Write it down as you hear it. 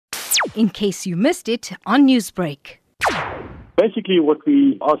in case you missed it on Newsbreak. Basically, what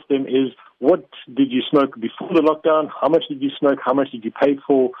we asked them is, what did you smoke before the lockdown? How much did you smoke? How much did you pay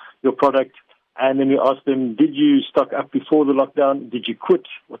for your product? And then we asked them, did you stock up before the lockdown? Did you quit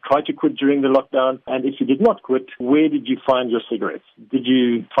or try to quit during the lockdown? And if you did not quit, where did you find your cigarettes? Did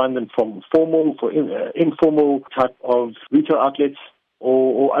you find them from formal or informal type of retail outlets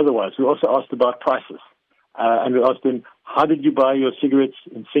or otherwise? We also asked about prices. And we asked them, how did you buy your cigarettes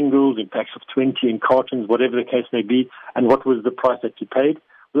in singles, in packs of 20, in cartons, whatever the case may be, and what was the price that you paid?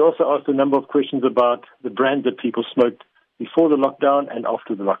 We also asked a number of questions about the brands that people smoked before the lockdown and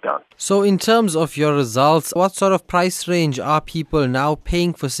after the lockdown. So in terms of your results, what sort of price range are people now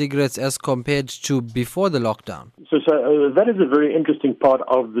paying for cigarettes as compared to before the lockdown? So that is a very interesting part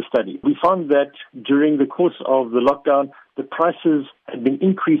of the study. We found that during the course of the lockdown, the prices had been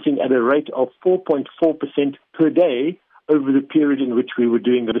increasing at a rate of 4.4% per day over the period in which we were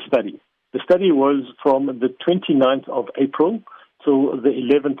doing the study. The study was from the 29th of April till the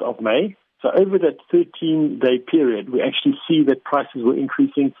 11th of May. So over that 13-day period, we actually see that prices were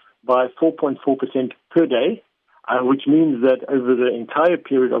increasing by 4.4% per day, which means that over the entire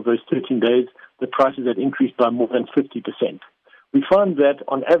period of those 13 days, the prices had increased by more than 50%. We found that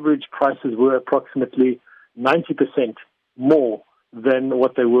on average, prices were approximately 90% more than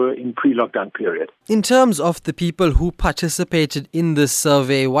what they were in pre-lockdown period. In terms of the people who participated in this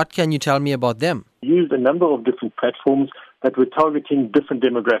survey, what can you tell me about them? We used a number of different platforms that were targeting different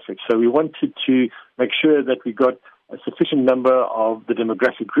demographics. So we wanted to make sure that we got a sufficient number of the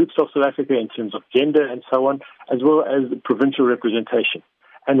demographic groups of South Africa in terms of gender and so on, as well as provincial representation.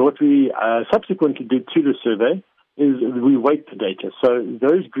 And what we subsequently did to the survey is we weight the data. So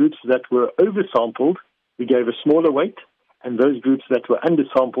those groups that were oversampled, we gave a smaller weight, and those groups that were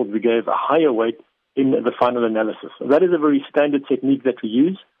undersampled, we gave a higher weight in the final analysis. So that is a very standard technique that we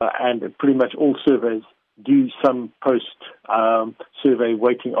use, and pretty much all surveys do some post-survey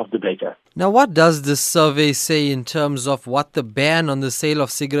weighting of the data. Now, what does this survey say in terms of what the ban on the sale of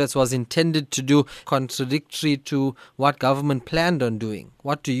cigarettes was intended to do, contradictory to what government planned on doing?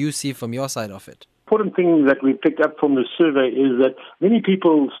 What do you see from your side of it? The important thing that we picked up from the survey is that many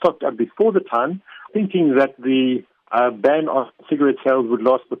people stocked up before the time, thinking that the ban on cigarette sales would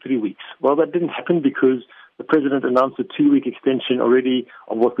last for 3 weeks. Well, that didn't happen because the President announced a 2-week extension already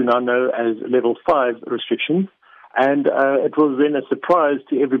of what we now know as level 5 restrictions. And it was then a surprise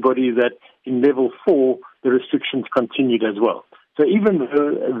to everybody that in level 4, the restrictions continued as well. So even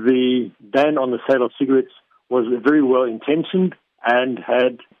though the ban on the sale of cigarettes was very well intentioned and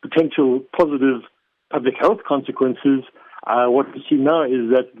had potential positive public health consequences, what we see now is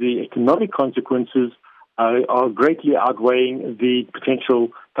that the economic consequences are greatly outweighing the potential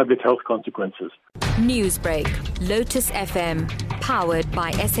public health consequences. Newsbreak, Lotus FM, powered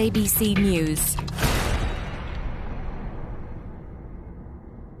by SABC News.